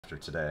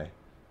after today.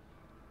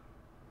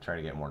 Trying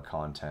to get more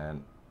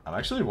content. I'm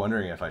actually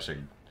wondering if I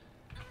should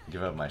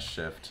give up my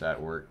shift at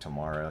work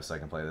tomorrow so I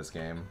can play this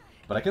game.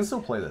 But I can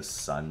still play this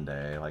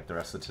Sunday, like the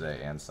rest of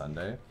today and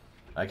Sunday.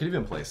 I could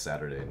even play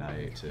Saturday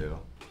night too.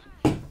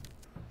 Because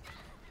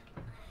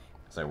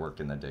I work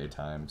in the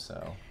daytime,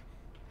 so.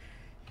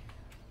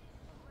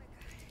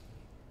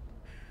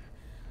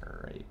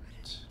 Alright.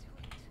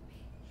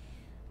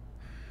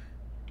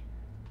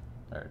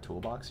 Alright,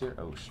 toolbox here?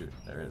 Oh shoot,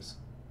 there is.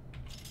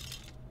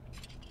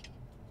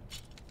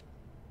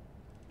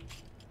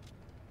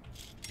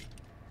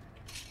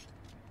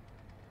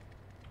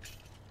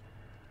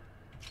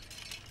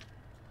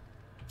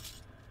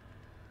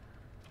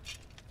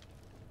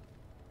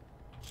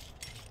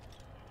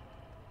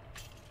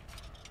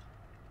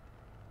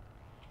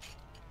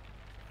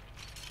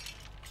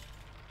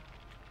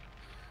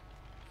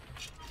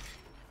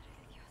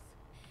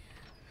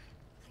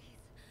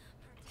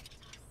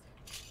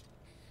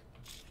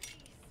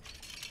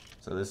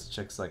 So this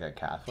chick's like a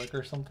Catholic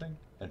or something?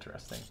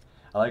 Interesting.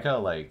 I like how,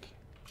 like,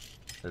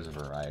 there's a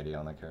variety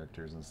on the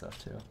characters and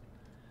stuff too.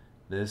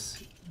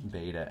 This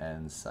beta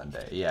ends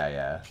Sunday. Yeah,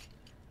 yeah.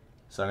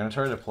 So I'm gonna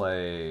try to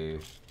play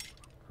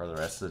for the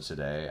rest of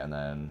today, and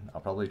then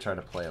I'll probably try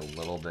to play a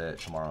little bit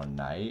tomorrow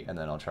night, and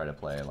then I'll try to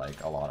play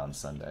like a lot on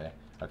Sunday.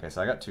 Okay,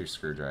 so I got 2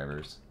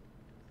 screwdrivers.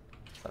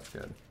 That's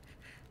good.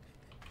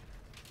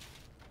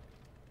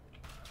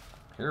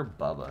 I hear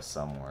Bubba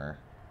somewhere.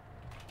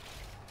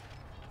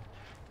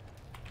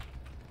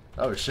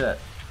 Oh shit.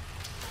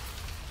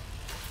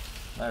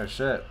 Oh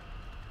shit.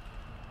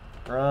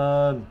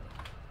 Run.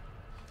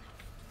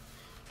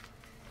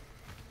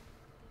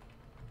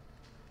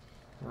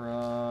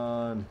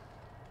 Run.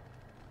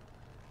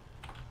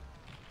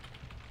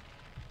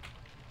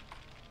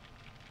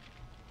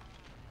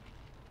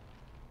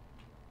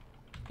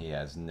 He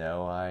has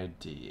no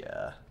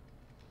idea.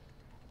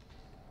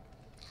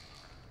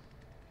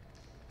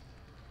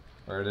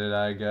 Where did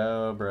I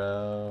go,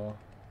 bro?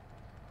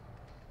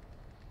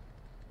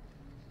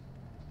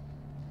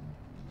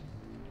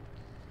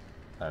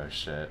 Oh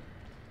shit.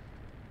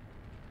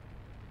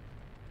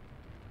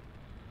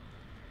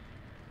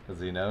 Does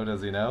he know?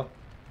 Does he know?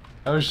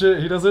 Oh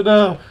shit, he doesn't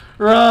know!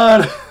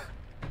 Run!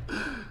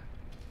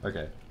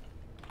 Okay.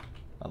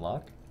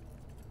 Unlock?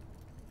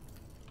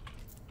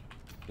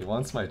 He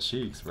wants my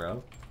cheeks,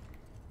 bro.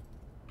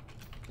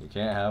 You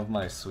can't have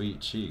my sweet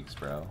cheeks,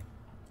 bro.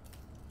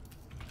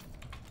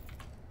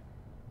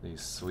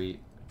 These sweet,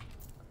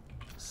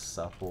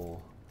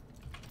 supple,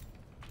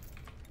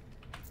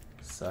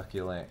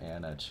 succulent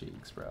Anna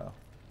cheeks, bro.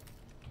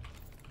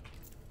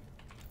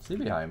 Is he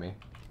behind me?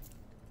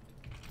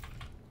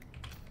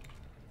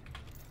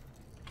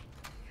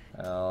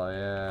 Hell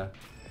yeah.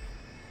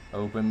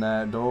 Open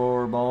that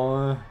door,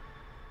 boy.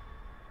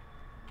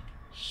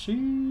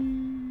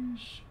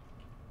 Sheesh.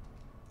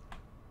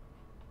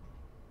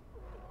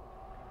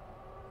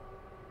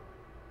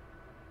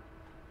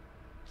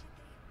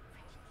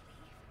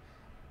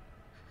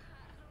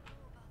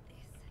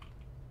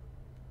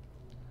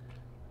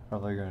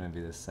 Probably going to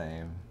be the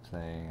same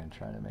thing and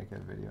trying to make a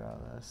video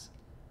out of this.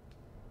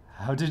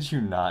 How did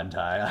you not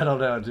die? I don't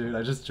know, dude.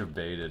 I just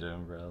baited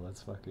him, bro.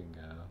 Let's fucking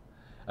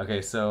go.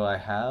 Okay, so I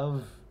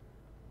have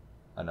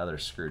another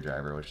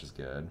screwdriver, which is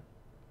good.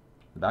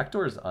 The back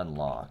door is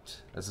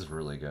unlocked. This is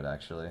really good,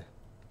 actually.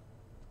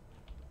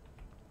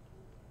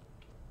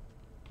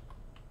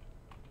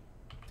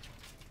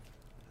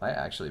 Might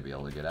actually be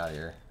able to get out of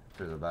here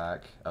through the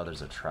back. Oh,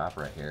 there's a trap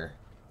right here.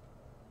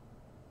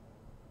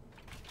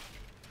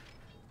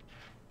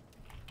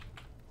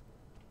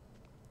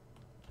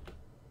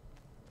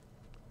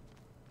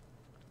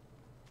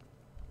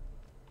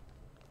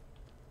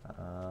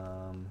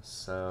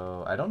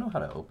 So I don't know how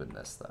to open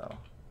this though.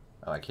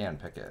 Oh, I can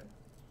pick it.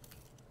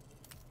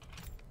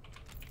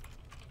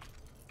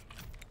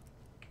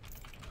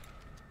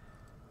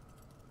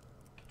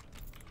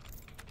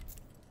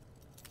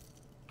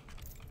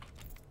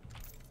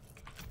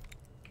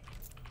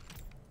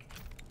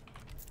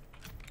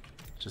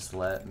 Just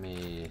let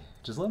me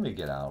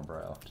get out,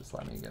 bro. Just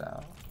let me get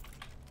out.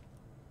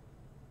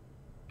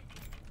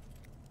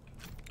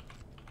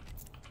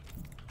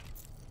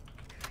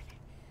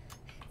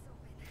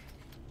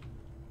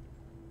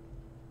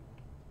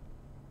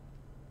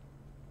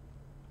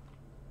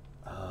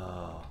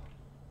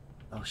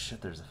 Oh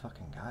shit, there's a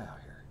fucking guy out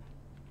here.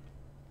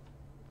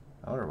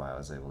 I wonder why I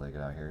was able to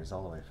get out here. He's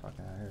all the way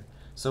fucking out here.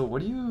 So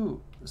what do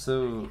you...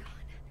 So...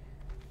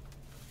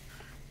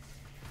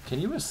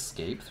 Can you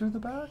escape through the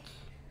back?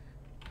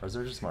 Or is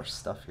there just more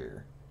stuff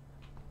here?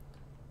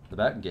 The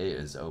back gate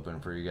is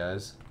open for you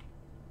guys.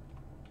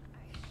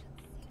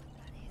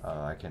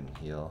 Oh, I can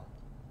heal.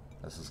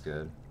 This is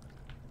good.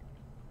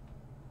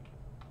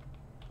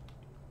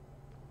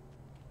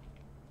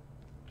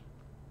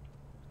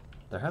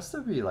 There has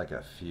to be like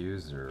a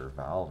fuse or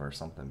valve or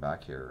something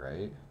back here,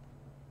 right?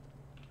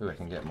 Ooh, I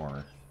can get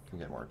more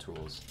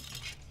tools.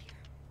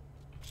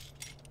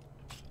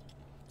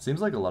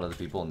 Seems like a lot of the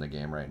people in the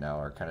game right now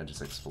are kind of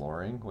just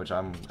exploring, which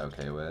I'm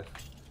okay with.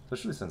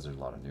 Especially since there's a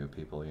lot of new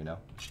people, you know?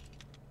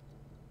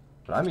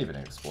 But I'm even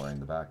exploring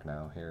the back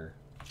now here.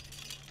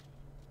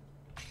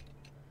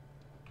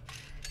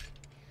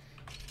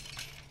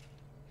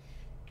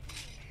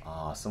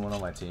 Aw, someone on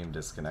my team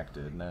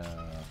disconnected. No.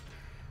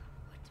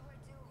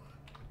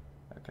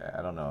 Okay,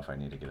 I don't know if I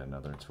need to get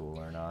another tool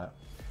or not.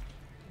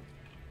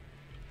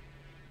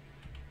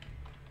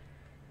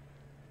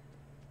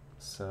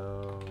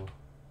 So...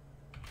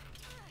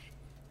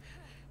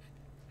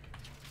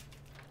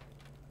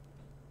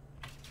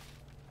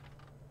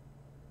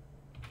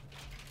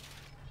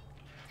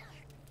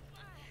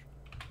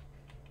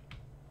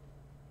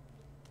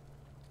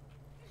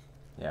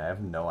 yeah, I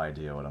have no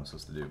idea what I'm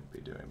supposed to be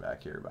doing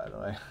back here, by the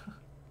way.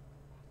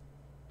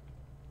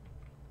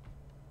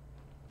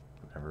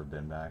 I've never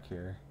been back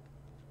here.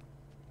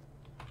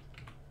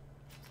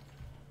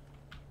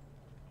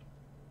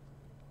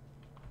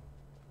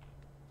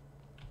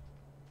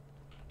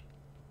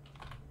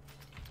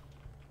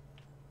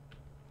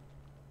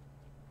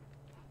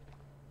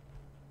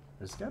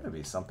 There's gotta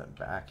be something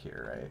back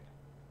here, right?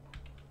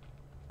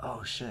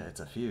 Oh shit, it's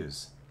a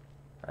fuse,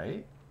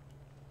 right?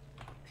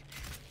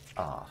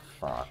 Oh,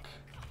 fuck.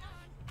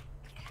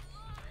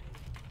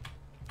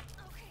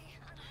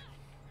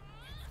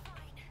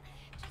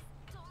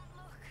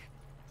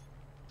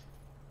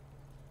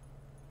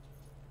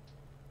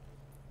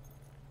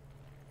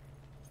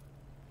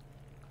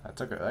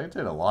 That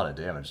did a lot of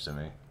damage to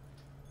me.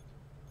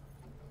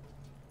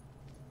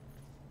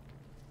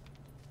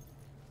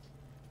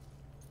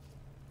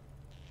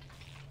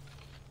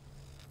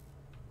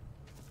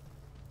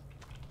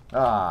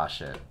 Ah,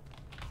 shit.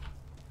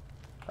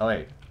 Oh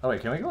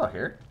wait, can we go out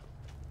here?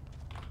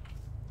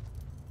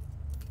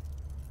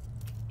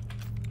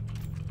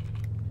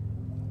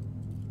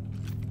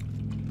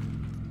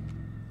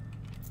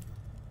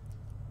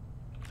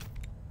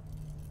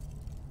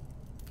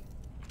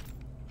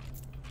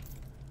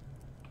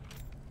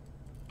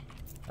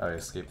 Oh, I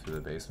escaped through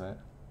the basement.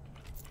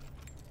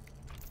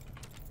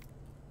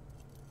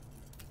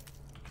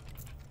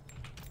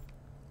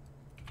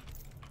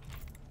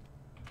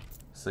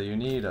 So you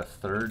need a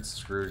third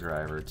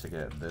screwdriver to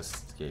get this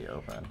gate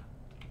open.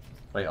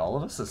 Wait, all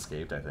of us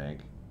escaped, I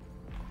think.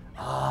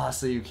 Ah,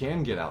 so you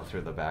can get out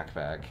through the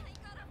backpack.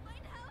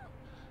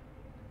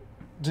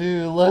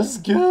 Dude, let's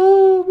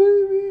go,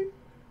 baby!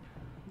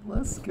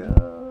 Let's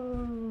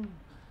go!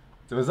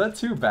 So was that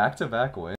 2 back-to-back wins?